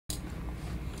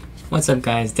What's up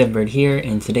guys, DevBird here.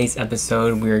 In today's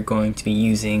episode we're going to be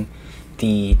using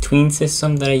the TWEEN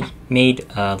system that I made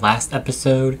last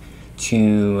episode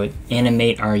to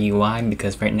animate our UI,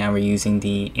 because right now we're using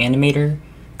the animator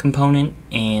component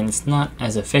and it's not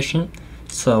as efficient.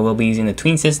 So we'll be using the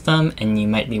TWEEN system, and you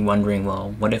might be wondering,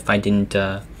 well, what if I didn't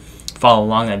follow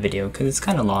along that video, because it's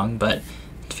kind of long, but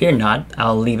fear not,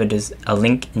 I'll leave a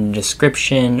link in the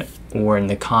description or in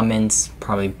the comments,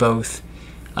 probably both,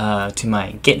 to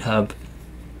my GitHub,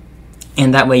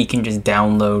 and that way you can just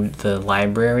download the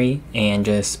library and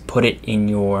just put it in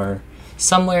your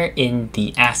somewhere in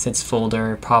the assets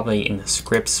folder, probably in the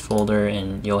scripts folder,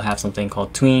 and you'll have something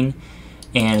called TWEEN,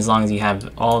 and as long as you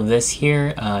have all of this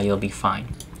here, you'll be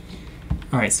fine.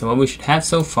 Alright, so what we should have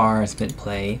so far is hit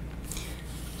play.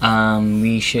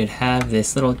 We should have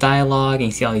this little dialogue, and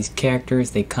you see all these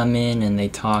characters, they come in and they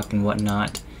talk and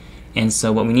whatnot. And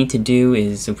so what we need to do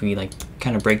is, if we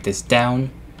kind of break this down,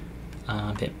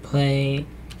 hit play,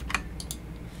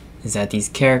 is that these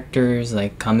characters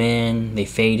come in, they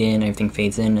fade in, everything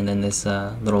fades in, and then this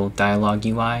little dialogue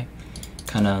UI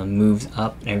kind of moves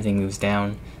up and everything moves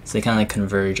down. So they kind of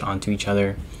converge onto each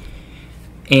other.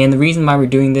 And the reason why we're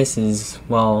doing this is,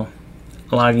 well,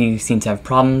 a lot of you seem to have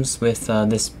problems with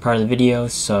this part of the video,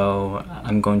 so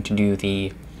I'm going to do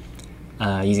the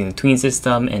using the TWEEN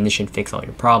system, and this should fix all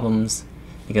your problems.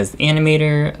 Because the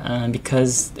animator,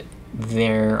 because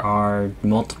there are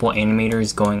multiple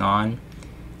animators going on,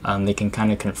 they can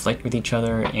kind of conflict with each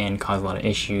other and cause a lot of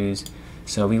issues.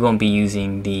 So we won't be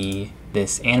using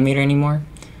this animator anymore.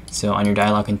 So on your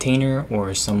dialog container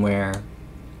or somewhere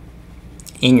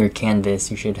in your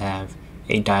canvas, you should have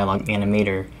a dialog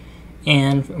animator.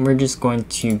 And we're just going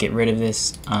to get rid of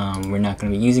this. We're not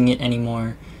going to be using it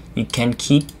anymore. You can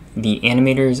keep the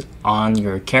animators on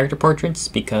your character portraits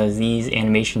because these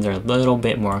animations are a little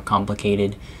bit more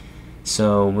complicated.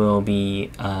 So we'll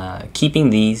be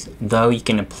keeping these, though you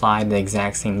can apply the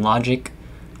exact same logic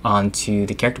onto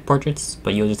the character portraits,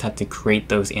 but you'll just have to create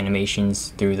those animations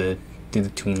through the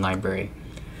TWEEN library.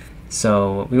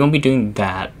 So we won't be doing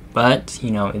that, but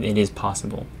you know, it is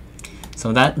possible.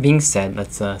 So that being said,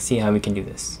 let's see how we can do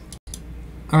this.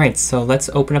 Alright, so let's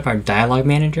open up our dialog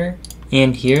manager,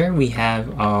 and here we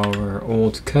have our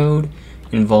old code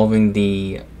involving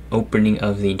the opening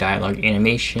of the dialog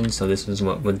animation. So this is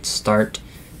what would start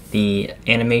the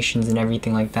animations and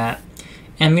everything like that.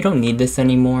 And we don't need this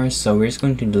anymore, so we're just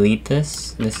going to delete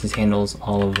this. This just handles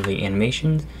all of the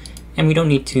animations, and we don't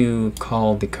need to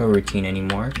call the coroutine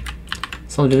anymore.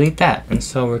 So we'll delete that, and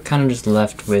so we're kind of just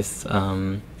left with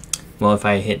well, if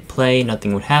I hit play,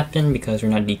 nothing would happen because we're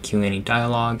not dequeuing any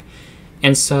dialogue.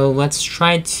 And so let's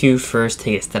try to first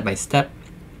take it step by step.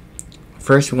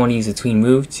 First, we want to use the TWEEN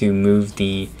move to move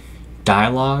the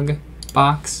dialog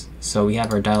box. So we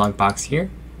have our dialog box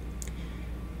here.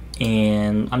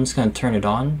 And I'm just going to turn it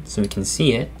on so we can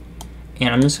see it.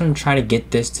 And I'm just going to try to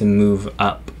get this to move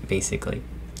up, basically.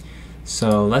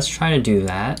 So let's try to do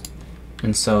that.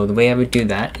 And so the way I would do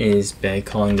that is by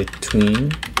calling the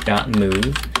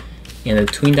tween.move. And the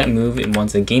tween.move, it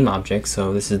wants a game object,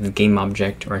 so this is the game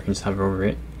object, or I can just hover over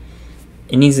it.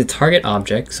 It needs a target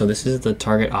object, so this is the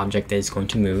target object that is going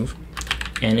to move.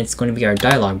 And it's going to be our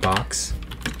dialog box.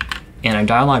 And our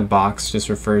dialog box just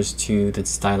refers to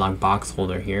this dialog box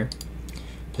holder here,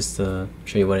 just to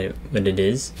show you what it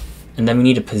is. And then we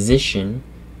need a position.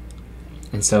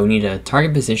 And so we need a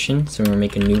target position, so we're going to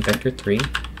make a new vector3.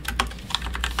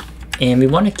 And we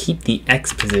want to keep the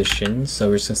x position, so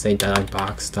we're just going to say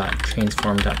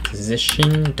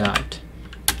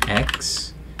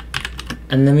dialogbox.transform.position.x,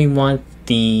 and then we want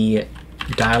the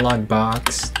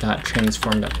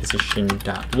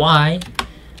dialogbox.transform.position.y,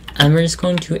 and we're just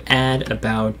going to add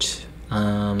about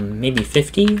maybe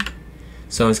 50,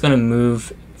 so it's going to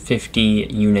move 50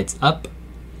 units up,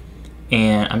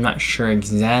 and I'm not sure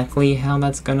exactly how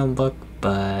that's going to look,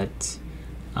 but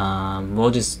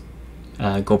we'll just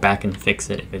go back and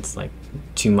fix it if it's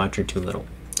too much or too little.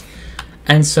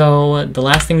 And so the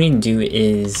last thing we need to do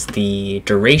is the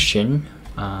duration.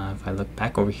 If I look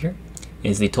back over here,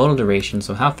 is the total duration.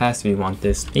 So how fast do we want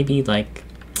this? Maybe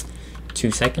 2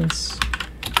 seconds.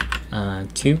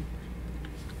 2.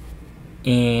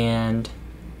 And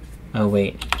oh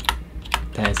wait,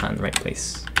 that is not in the right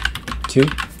place. 2.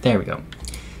 There we go.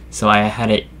 So I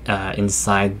had it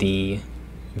inside the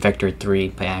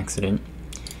vector3 by accident.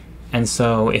 And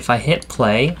so if I hit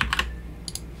play,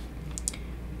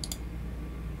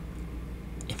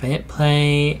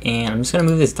 and I'm just going to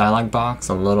move this dialog box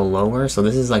a little lower, so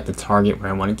this is the target where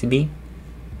I want it to be.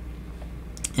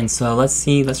 And so let's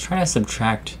try to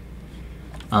subtract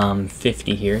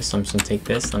 50 here. So I'm just going to take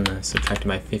this, I'm going to subtract it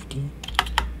by 50.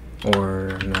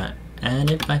 or I'm gonna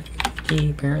add it by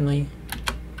 50 apparently.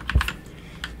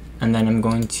 And then I'm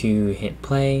going to hit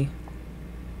play,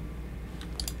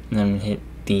 and then I'm gonna hit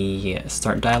the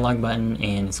start dialog button,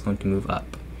 and it's going to move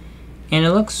up. And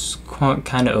it looks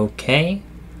kind of okay.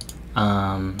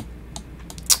 I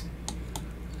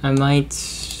might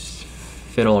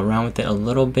fiddle around with it a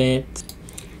little bit.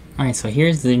 Alright, so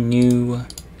here's the new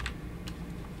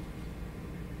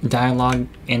dialogue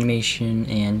animation,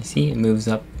 and see, it moves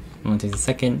up. It only takes a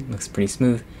second, looks pretty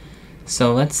smooth.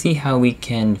 So let's see how we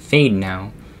can fade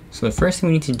now. So the first thing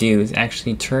we need to do is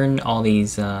actually turn all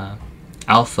these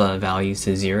alpha values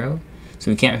to 0.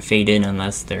 So we can't fade in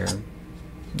unless they're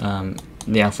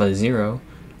the alpha is 0,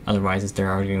 otherwise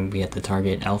they're already going to be at the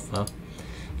target alpha.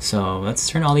 So let's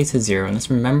turn all these to 0, and let's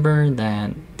remember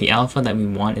that the alpha that we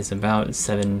want is about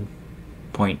 0.72.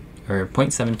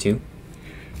 So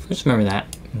just remember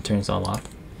that and turn this all off.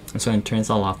 I'm just going to turn this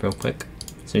all off real quick.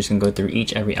 So just going to go through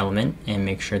every element and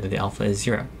make sure that the alpha is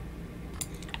 0.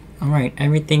 Alright,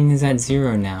 everything is at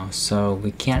 0 now, so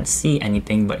we can't see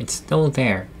anything, but it's still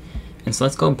there. And so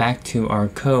let's go back to our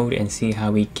code and see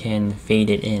how we can fade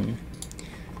it in.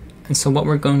 And so what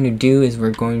we're going to do is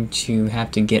we're going to have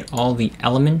to get all the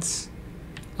elements,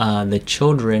 the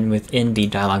children within the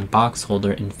dialog box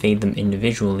holder, and fade them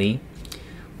individually,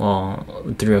 well,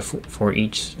 through a for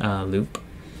each loop.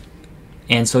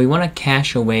 And so we want to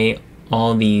cache away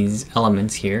all these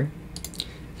elements here.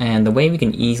 And the way we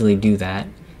can easily do that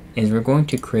is we're going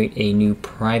to create a new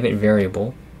private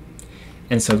variable.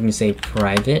 And so we're going to say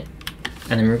private,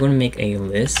 and then we're going to make a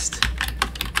list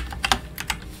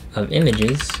of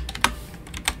images,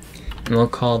 and we'll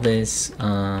call this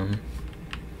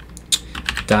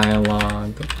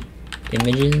dialog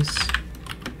images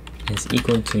is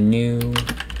equal to new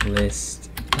list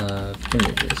of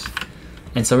images.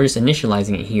 And so we're just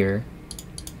initializing it here,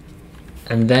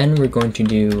 and then we're going to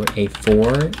do a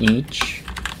for each,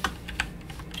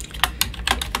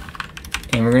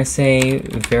 and we're going to say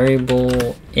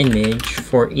variable image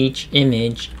for each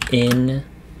image in,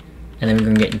 and then we're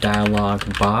going to get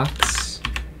dialog box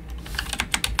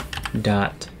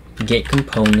dot get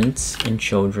components in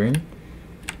children.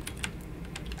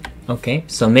 Okay,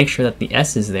 so make sure that the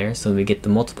S is there so we get the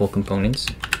multiple components.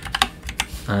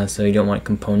 So you don't want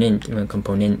component, you want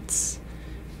components.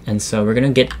 And so we're going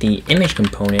to get the image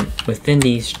component within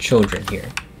these children here.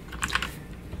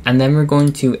 And then we're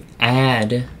going to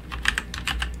add,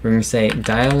 we're going to say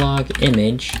dialog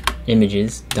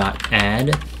images dot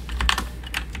add,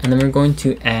 and then we're going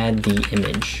to add the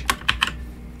image.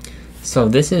 So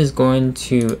this is going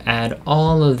to add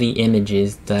all of the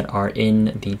images that are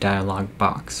in the dialog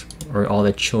box, or all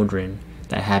the children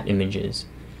that have images.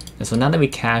 And so now that we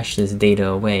cache this data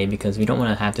away, because we don't want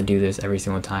to have to do this every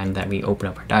single time that we open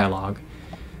up our dialog,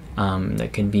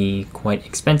 that could be quite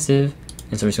expensive,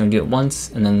 and so we're just going to do it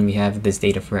once, and then we have this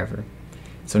data forever.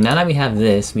 So now that we have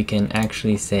this, we can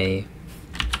actually say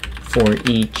for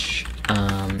each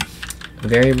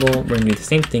variable, we're going to do the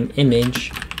same thing,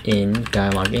 image in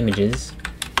dialog images.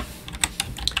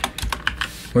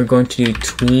 We're going to do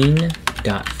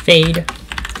tween.fade,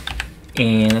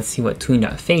 and let's see what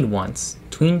tween.fade wants.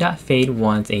 Tween.fade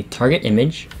wants a target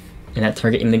image, and that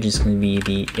target image is going to be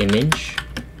the image.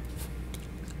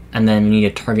 And then we need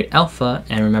a target alpha,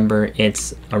 and remember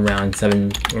it's around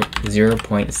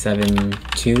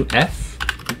 0.72f.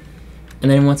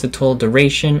 And then it wants a total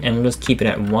duration, and we'll just keep it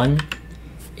at 1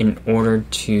 in order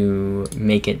to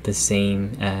make it the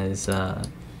same as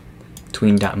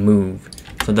tween.move.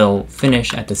 So they'll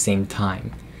finish at the same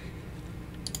time.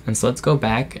 And so let's go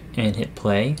back and hit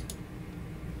play.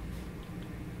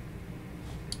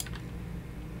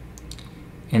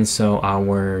 And so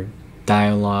our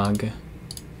dialog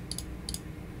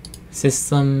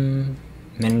system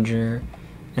manager,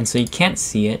 and so you can't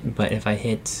see it, but if I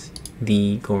hit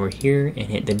go over here and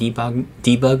hit the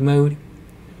debug mode,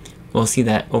 we'll see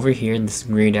that over here, this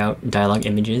grayed out dialog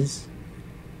images.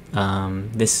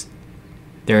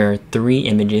 There are 3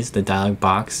 images: the dialog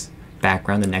box,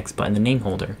 background, the next button, the name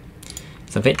holder.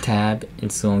 So if I hit tab,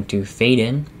 it's going to fade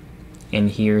in, and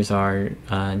here's our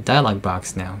dialog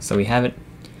box now. So we have it,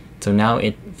 so now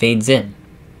it fades in.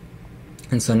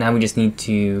 And so now we just need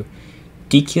to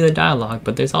dequeue the dialog,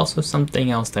 but there's also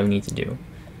something else that we need to do.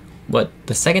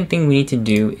 The second thing we need to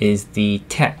do is the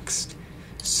text.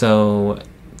 So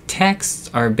texts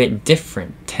are a bit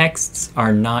different. Texts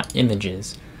are not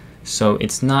images, so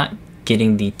it's not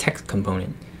getting the text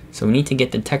component. So we need to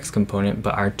get the text component,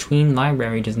 but our Tween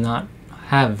library does not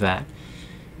have that.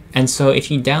 And so if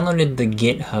you downloaded the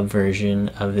GitHub version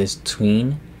of this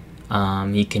Tween,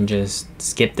 you can just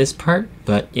skip this part,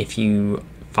 but if you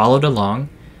followed along,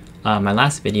 my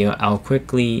last video, I'll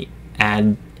quickly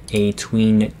add a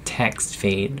tween text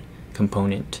fade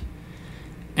component.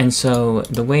 And so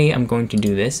the way I'm going to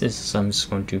do this is I'm just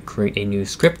going to create a new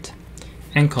script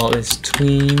and call this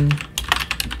tween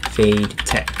fade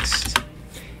text.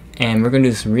 And we're going to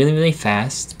do this really, really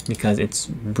fast because it's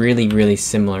really, really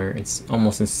similar. It's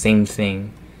almost the same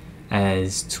thing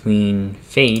as tween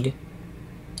fade.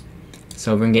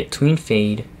 So we're going to get tween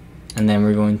fade, and then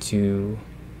we're going to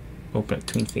open up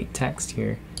tween fade text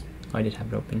here. Oh, I did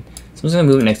have it open. So I'm just going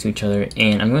to move it next to each other,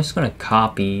 and I'm just going to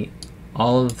copy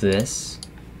all of this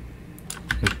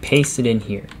and paste it in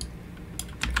here.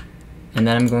 And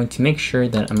then I'm going to make sure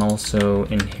that I'm also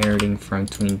inheriting from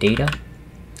tween data.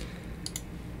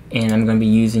 And I'm going to be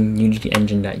using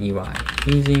unityengine.ui.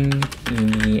 Using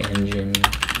unityengine.ui.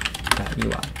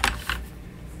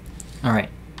 Alright.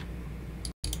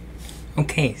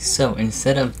 Okay, so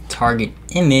instead of target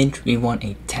image, we want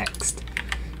a text.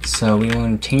 So we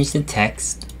want to change the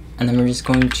text, and then we're just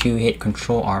going to hit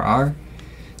Ctrl-RR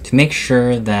to make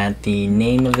sure that the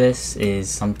name of this is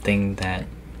something that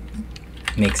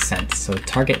makes sense. So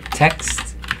target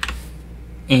text,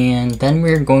 and then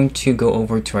we're going to go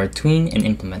over to our tween and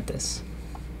implement this.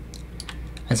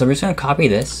 And so we're just going to copy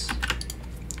this.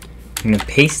 I'm going to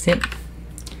paste it,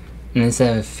 and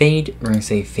instead of fade, we're going to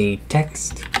say fade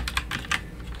text.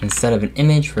 Instead of an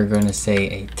image, we're going to say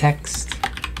a text.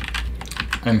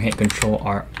 I'm going to hit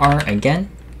Ctrl-RR again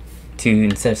to,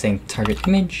 instead of saying target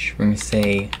image, we're going to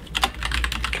say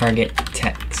target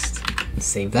text and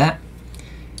save that.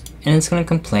 And it's going to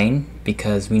complain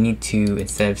because we need to,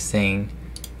 instead of saying,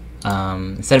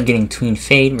 instead of getting tween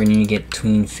fade, we need to get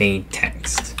tween fade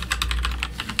text.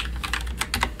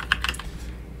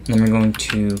 And then we're going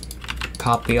to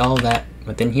copy all that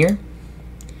within here.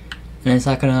 And it's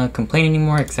not going to complain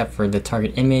anymore except for the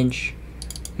target image.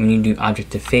 We need to do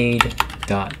object to fade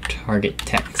dot target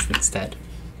text instead.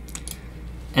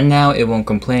 And now it won't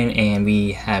complain, and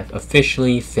we have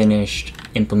officially finished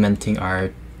implementing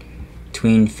our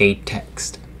tween fade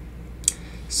text.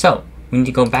 So we need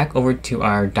to go back over to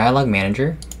our dialog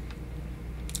manager,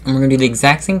 and we're going to do the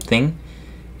exact same thing,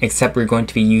 except we're going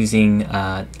to be using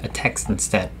a text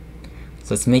instead.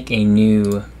 So let's make a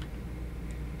new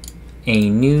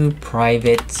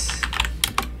private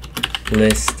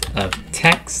list of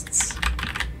texts.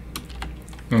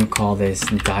 I'm going to call this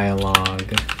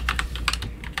dialog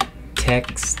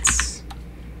texts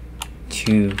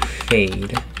to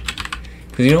fade,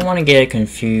 because you don't want to get it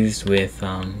confused with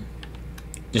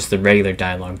just the regular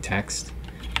dialog text.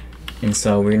 And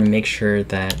so we're going to make sure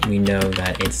that we know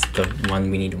that it's the one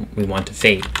we want to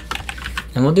fade.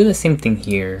 And we'll do the same thing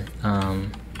here.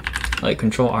 Like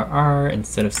Ctrl-RR,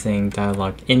 instead of saying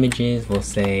dialog images, we'll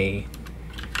say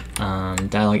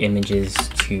dialog images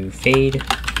to fade.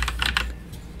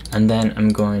 And then I'm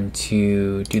going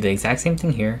to do the exact same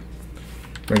thing here.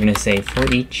 We're going to say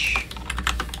for each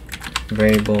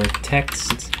variable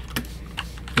text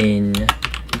in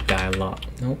dialog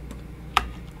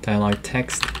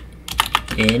text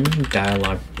in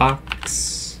dialog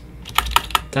box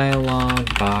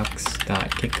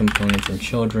dot get components and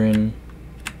children,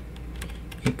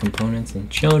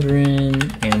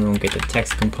 and we'll get the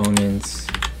text components,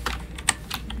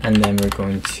 and then we're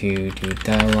going to do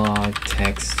dialog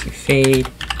text to fade.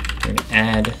 We're going to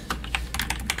add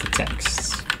the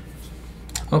texts.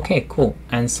 Okay, cool.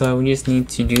 And so we just need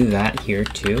to do that here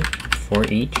too. For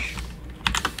each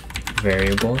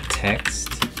variable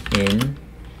text in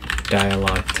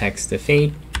dialog text to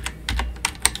fade,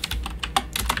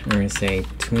 we're going to say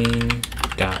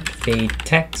tween.fade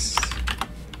text,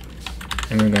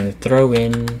 and we're going to throw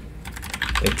in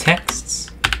the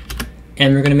texts,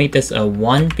 and we're going to make this a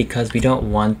 1 because we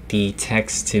don't want the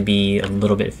text to be a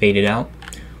little bit faded out.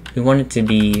 We want it to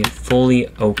be fully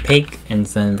opaque, and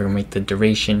then we're going to make the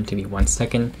duration to be 1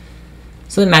 second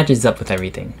so it matches up with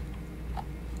everything.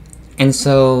 And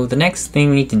so the next thing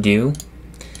we need to do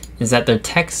is that the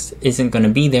text isn't going to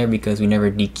be there because we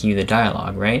never dequeue the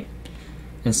dialog, right?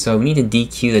 And so we need to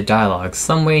dequeue the dialog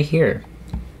some way here.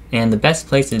 And the best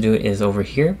place to do it is over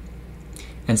here.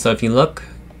 And so if you look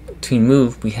between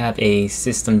move, we have a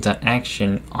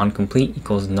system.action on complete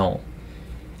equals null.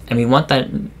 And we want that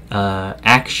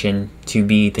action to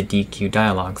be the dequeue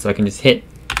dialog. So I can just hit,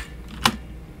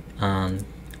 I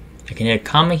can hit a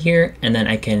comma here, and then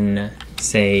I can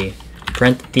say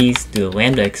parentheses, do the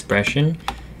lambda expression,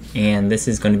 and this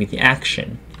is going to be the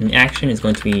action. And the action is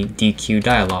going to be dequeue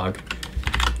dialog.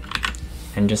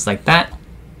 And just like that,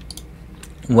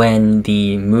 when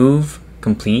the move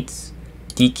completes,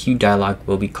 dequeue dialog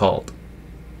will be called.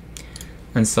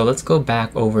 And so let's go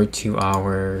back over to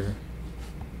our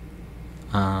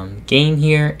game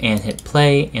here and hit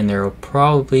play, and there will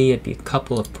probably be a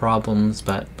couple of problems,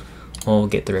 but we'll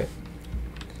get through it.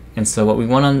 And so what we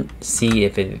want to see,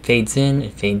 if it fades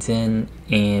in,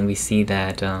 and we see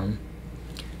that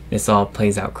this all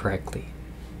plays out correctly.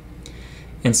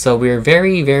 And so we're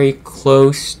very, very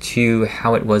close to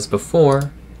how it was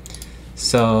before.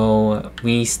 So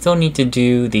we still need to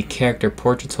do the character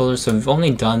portraits holder. So we've only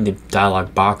done the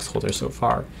dialog box holder so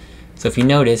far. So if you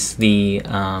notice, the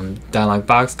dialog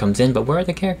box comes in, but where are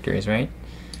the characters, right?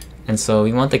 And so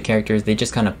we want the characters, they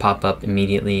just kind of pop up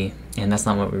immediately, and that's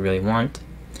not what we really want.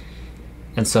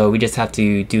 And so we just have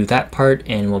to do that part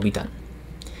and we'll be done.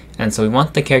 And so we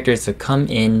want the characters to come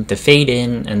in, to fade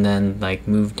in, and then like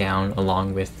move down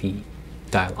along with the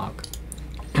dialogue.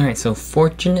 Alright, so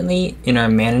fortunately in our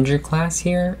manager class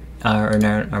here, or in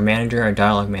our manager, our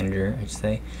dialogue manager, I should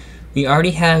say, we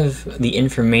already have the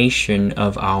information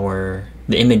of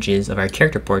the images of our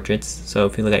character portraits. So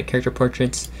if we look at character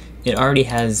portraits, it already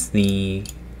has the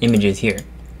images here.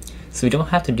 So we don't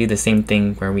have to do the same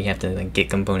thing where we have to like get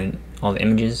component all the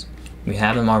images. We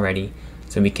have them already,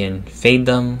 so we can fade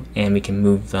them and we can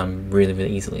move them really,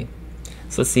 really easily.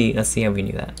 So let's see how we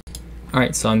can do that.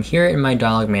 Alright, so I'm here in my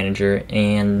dialog manager,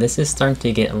 and this is starting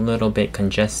to get a little bit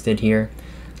congested here.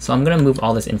 So I'm going to move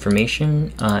all this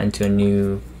information into a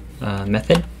new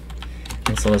method.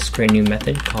 And so let's create a new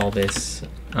method, call this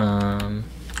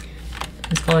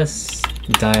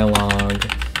dialog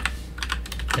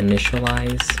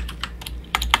initialize.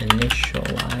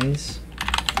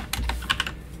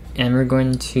 And we're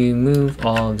going to move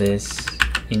all this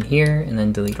in here and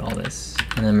then delete all this.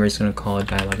 And then we're just going to call it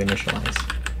dialog initialize.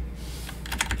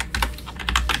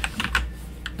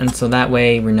 And so that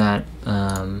way we're not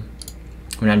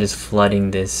just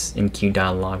flooding this enqueue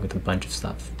dialog with a bunch of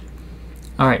stuff.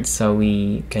 Alright, so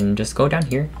we can just go down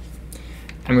here,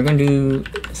 and we're going to do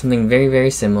something very, very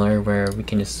similar where we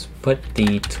can just put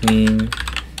the tween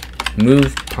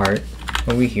move part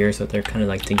over here so they're kind of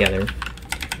like together.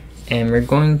 And we're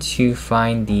going to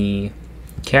find the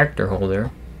character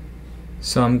holder.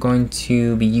 So I'm going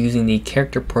to be using the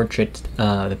character portrait,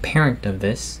 the parent of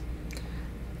this,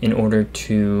 in order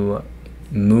to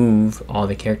move all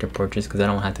the character portraits, because I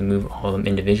don't have to move all of them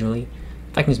individually.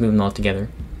 If I can just move them all together,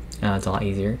 it's a lot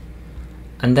easier.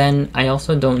 And then I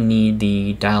also don't need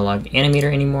the dialog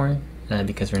animator anymore,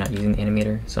 because we're not using the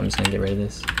animator, so I'm just gonna get rid of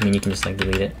this. I mean, you can just like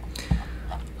delete it.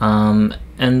 And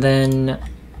then,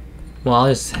 well, I'll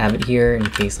just have it here in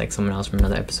case like someone else from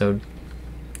another episode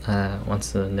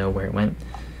wants to know where it went.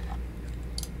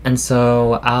 And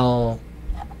so I'll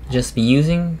just be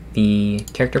using the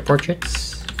character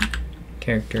portraits,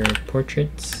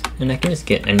 and I can just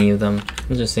get any of them.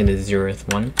 Let's just say the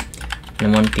 0th one.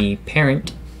 And I want the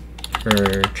parent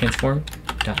for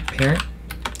transform.parent.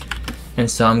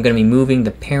 And so I'm going to be moving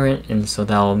the parent, and so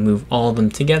that'll move all of them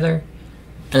together.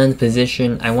 And then the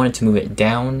position, I want it to move it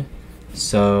down.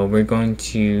 So we're going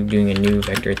to doing a new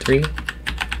vector 3.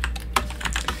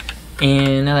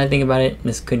 And now that I think about it,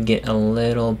 this could get a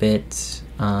little bit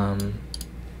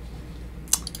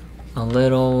a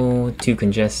little too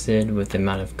congested with the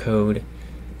amount of code.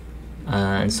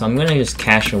 And so I'm going to just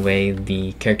cache away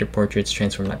the character portraits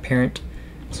transform.parent.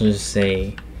 So just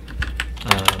say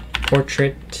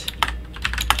portrait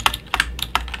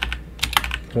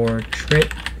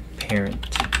parent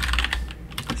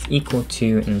is equal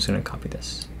to, and I'm just going to copy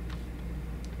this.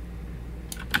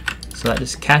 So that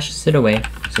just caches it away,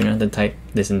 so you don't have to type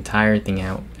this entire thing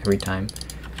out every time.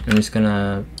 I'm just going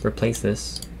to replace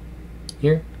this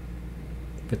here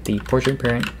with the portrait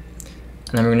parent,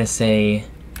 and then we're going to say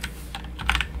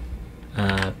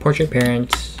portrait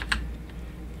parent.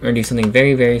 We're going to do something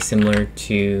very, very similar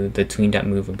to the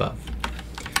tween.move above.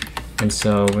 And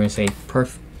so we're going to say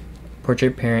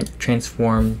portrait parent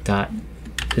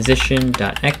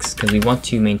transform.position.x, because we want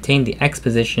to maintain the x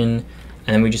position,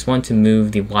 and then we just want to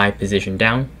move the y position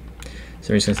down.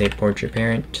 So we're just going to say portrait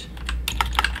parent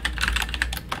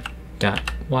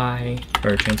 .y,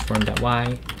 or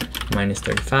transform.y minus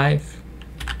 35,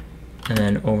 and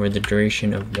then over the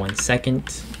duration of 1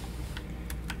 second.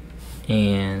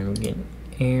 And we get an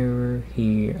error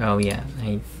here. Oh yeah,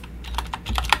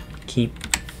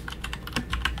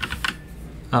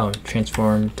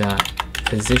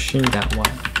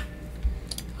 transform.position.y.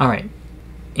 Alright,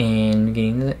 and we're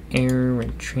getting another error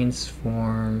with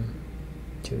transform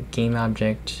to a game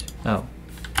object. Oh,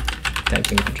 that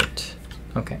game object.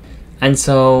 Okay, and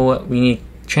so we need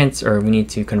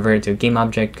to convert it to a game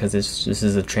object, because this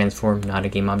is a transform, not a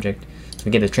game object. So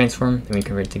we get the transform, then we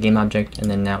convert it to game object, and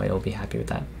then now it will be happy with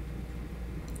that.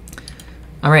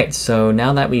 Alright, so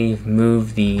now that we've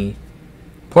moved the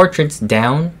portraits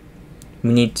down,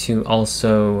 we need to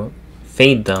also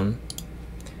fade them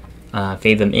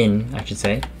in, I should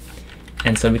say.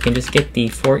 And so we can just get the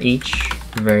for each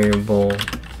variable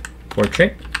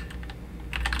portrait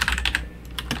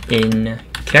in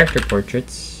character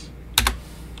portraits.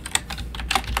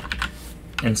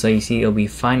 And so you see it'll be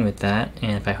fine with that.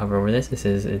 And if I hover over this,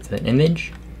 it's an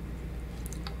image.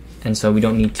 And so we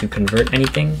don't need to convert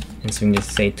anything. And so we can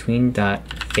just say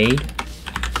tween.fade.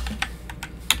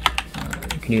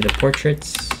 We can do the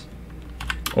portraits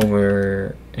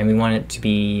over, and we want it to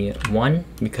be 1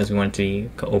 because we want it to be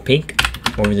opaque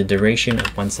over the duration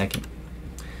of 1 second.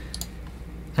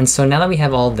 And so now that we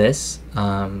have all this,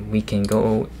 we can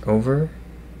go over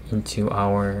into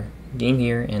our game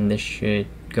here, and this should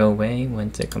go away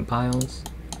once it compiles.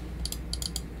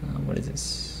 What is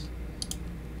this?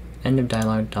 End of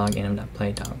dialog,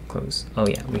 anim.play, close. Oh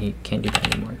yeah, we can't do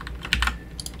that anymore.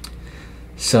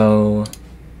 So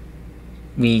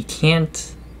we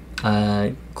can't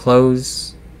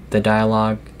close the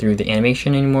dialog through the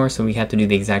animation anymore, so we have to do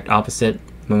the exact opposite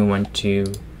when we want to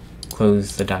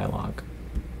close the dialog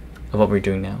of what we're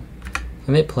doing now. Let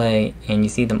me play, and you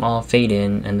see them all fade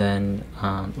in, and then,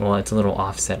 well, it's a little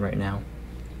offset right now.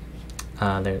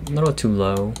 They're a little too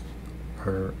low,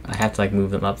 or I have to like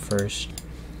move them up first.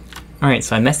 Alright,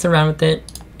 so I messed around with it,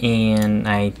 and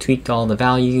I tweaked all the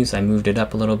values, I moved it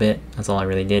up a little bit, that's all I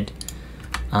really did.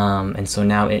 And so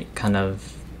now it kind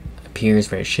of appears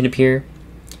where it should appear.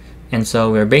 And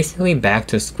so we're basically back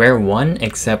to square one,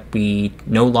 except we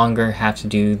no longer have to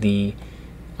do the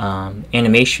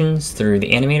animations through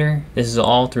the animator. This is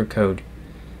all through code.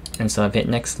 And so I've hit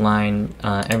next line,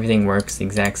 everything works the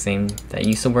exact same that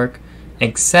used to work,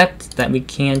 except that we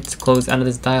can't close out of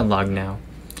this dialog now.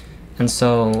 And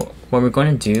so what we're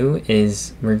going to do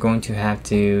is we're going to have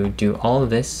to do all of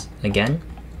this again,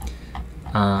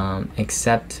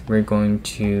 except we're going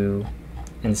to,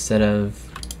 instead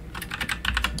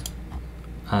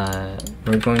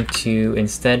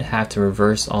have to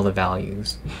reverse all the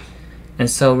values. And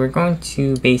so we're going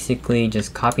to basically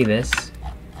just copy this,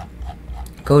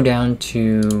 go down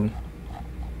to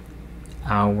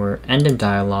our end of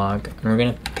dialog, and we're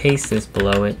going to paste this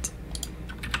below it.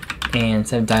 And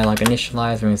instead of dialog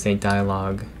initialize, we're going to say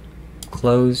dialog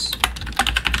close.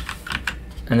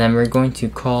 And then we're going to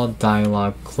call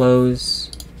dialog close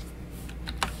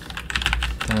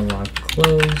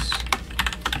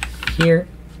here.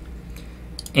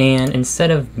 And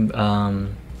instead of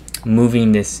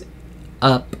moving this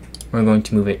up, we're going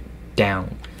to move it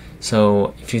down.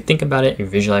 So if you think about it, you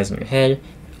visualize in your head,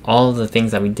 all of the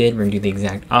things that we did, we're going to do the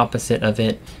exact opposite of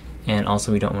it. And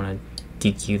also we don't want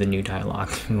to DQ the new dialog.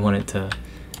 We want it to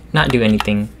not do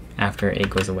anything after it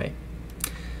goes away.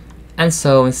 And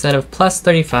so instead of plus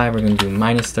 35, we're going to do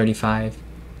minus 35.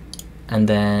 And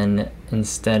then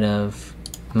instead of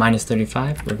minus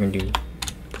 35, we're going to do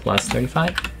plus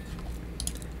 35.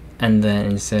 And then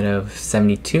instead of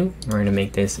 72, we're going to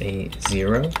make this a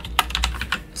 0.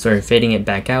 So we're fading it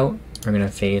back out. We're going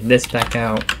to fade this back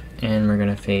out, and we're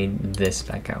going to fade this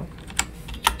back out.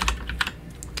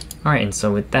 Alright, and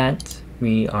so with that,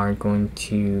 we are going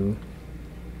to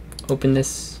open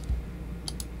this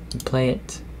and play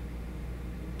it.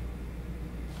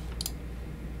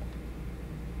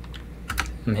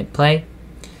 And hit play,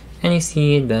 and you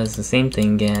see it does the same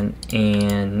thing again,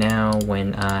 and now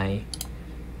when I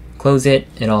close it,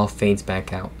 it all fades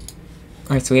back out.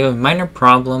 Alright, so we have a minor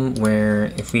problem where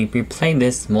if we replay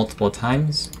this multiple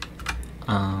times,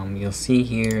 you'll see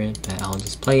here that I'll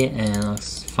just play it and it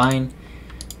looks fine.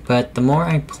 But the more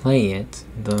I play it,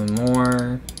 the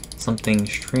more something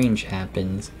strange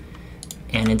happens.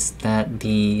 And it's that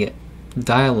the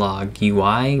dialogue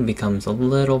UI becomes a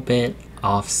little bit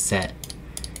offset.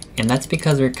 And that's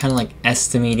because we're kind of like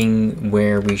estimating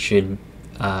where we should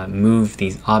move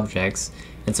these objects.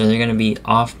 And so they're going to be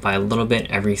off by a little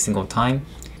bit every single time.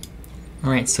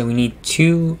 Alright, so we need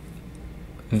 2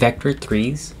 vector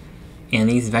 3s. And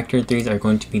these vector 3s are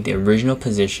going to be the original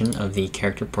position of the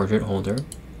character portrait holder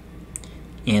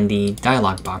and the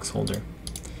dialog box holder.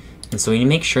 And so we need to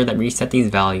make sure that we set these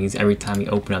values every time we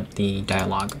open up the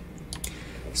dialog.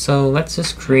 So let's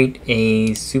just create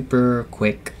a super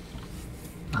quick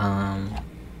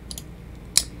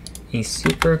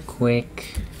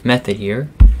method here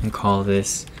and call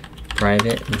this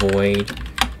private void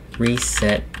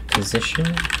reset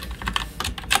position.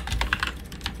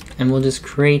 And we'll just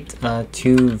create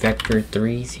 2 vector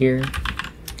 3s here.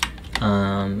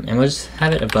 And we'll just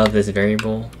have it above this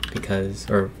variable because,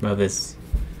 or above this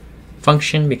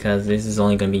function, because this is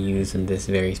only going to be used in this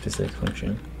very specific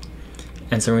function.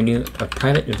 And so we're going to do a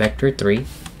private vector 3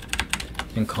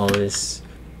 and call this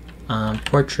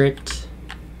portrait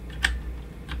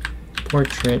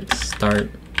portrait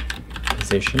start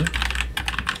position,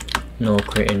 and we'll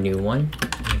create a new one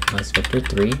plus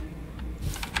vector3.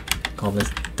 Call this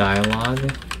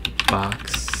dialog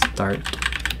box start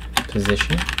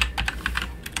position.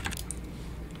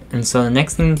 And so the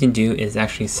next thing we can do is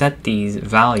actually set these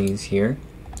values here.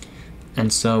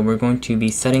 And so we're going to be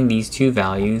setting these two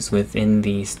values within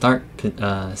the start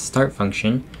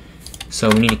function. So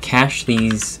we need to cache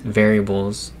these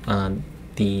variables,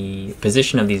 the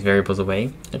position of these variables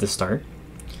away at the start.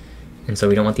 And so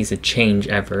we don't want these to change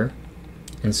ever.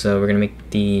 And so we're going to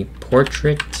make the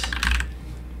portrait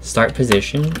start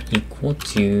position equal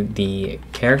to the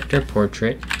character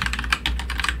portraits.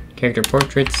 We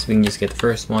can just get the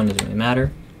first one, doesn't really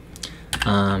matter.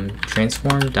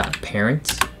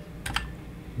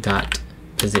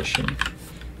 Transform.parent.position.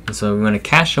 And so we want to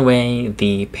cache away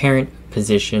the parent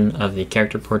position of the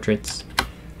character portraits.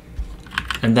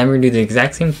 And then we're going to do the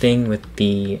exact same thing with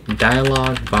the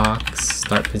dialog box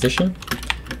start position.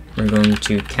 We're going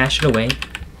to cache it away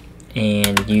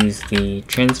and use the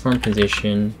transform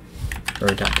position or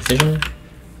dot position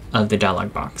of the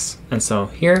dialog box. And so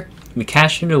here we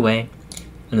cache it away,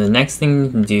 and the next thing we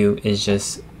can do is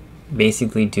just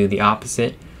basically do the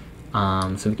opposite.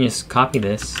 So we can just copy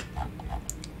this,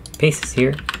 paste this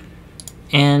here,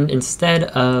 and instead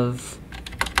of,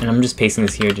 and I'm just pasting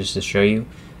this here just to show you,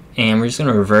 and we're just going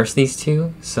to reverse these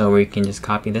two, so we can just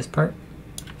copy this part.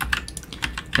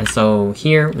 And so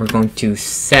here we're going to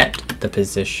set the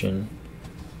position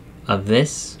of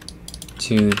this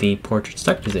to the portrait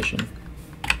start position.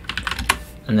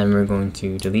 And then we're going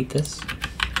to delete this.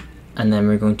 And then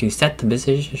we're going to set the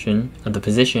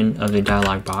position of the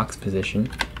dialog box position.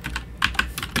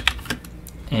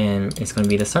 And it's going to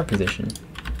be the start position.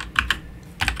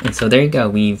 And so there you go.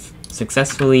 We've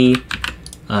successfully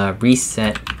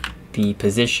reset the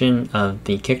position of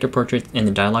the character portrait in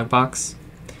the dialog box.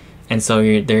 And so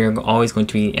they're always going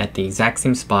to be at the exact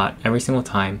same spot every single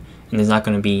time, and there's not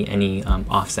going to be any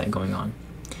offset going on.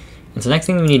 And so next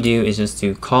thing we need to do is just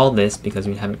to call this, because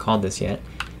we haven't called this yet.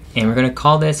 And we're going to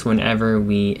call this whenever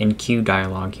we enqueue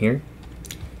dialog here.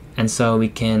 And so we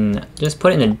can just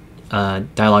put in a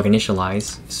dialog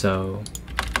initialize. So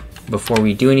before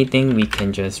we do anything, we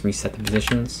can just reset the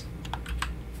positions.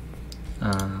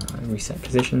 Reset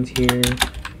positions here.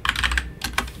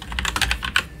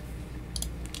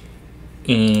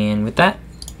 And with that,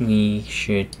 we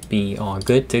should be all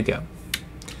good to go.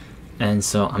 And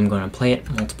so I'm going to play it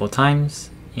multiple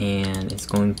times, and it's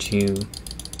going to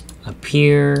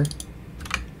appear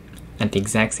at the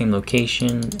exact same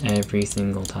location every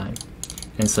single time.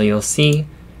 And so you'll see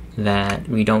that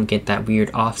we don't get that weird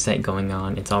offset going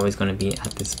on. It's always going to be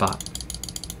at this spot.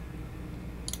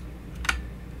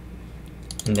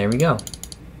 And there we go.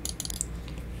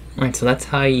 Alright, so that's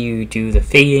how you do the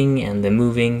fading and the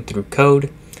moving through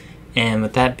code. And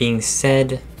with that being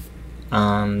said,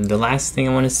 the last thing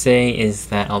I want to say is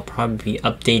that I'll probably be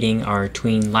updating our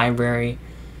Tween library.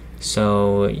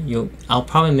 So I'll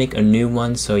probably make a new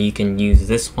one so you can use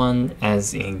this one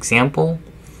as an example.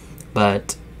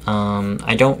 But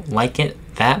I don't like it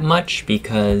that much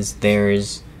because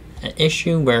there's an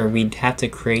issue where we'd have to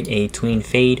create a Tween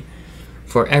fade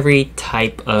for every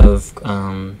type of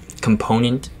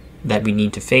component that we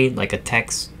need to fade, like a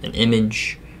text, an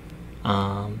image,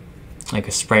 like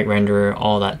a sprite renderer,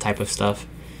 all that type of stuff.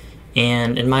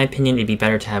 And in my opinion, it'd be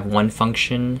better to have one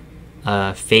function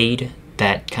fade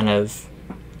that kind of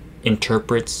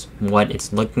interprets what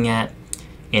it's looking at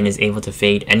and is able to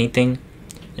fade anything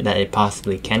that it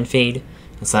possibly can fade.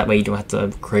 And so that way you don't have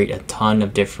to create a ton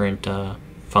of different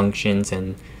functions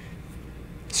and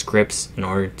scripts in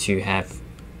order to have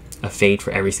a fade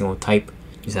for every single type.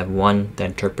 You just have one that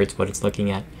interprets what it's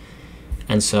looking at.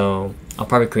 And so I'll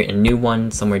probably create a new one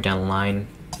somewhere down the line,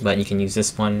 but you can use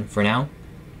this one for now.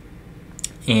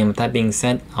 And with that being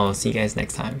said, I'll see you guys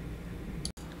next time.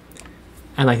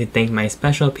 I'd like to thank my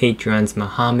special patrons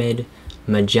Mohammed,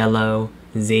 Magello,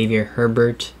 Xavier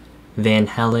Herbert, Van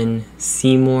Helen,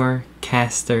 Seymour,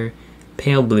 Castor,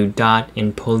 Pale Blue Dot,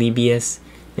 and Polybius.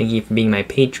 Thank you for being my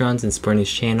patrons and supporting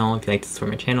this channel. If you'd like to support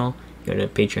my channel, go to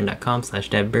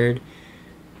patreon.com/devbird.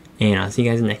 And I'll see you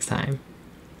guys next time.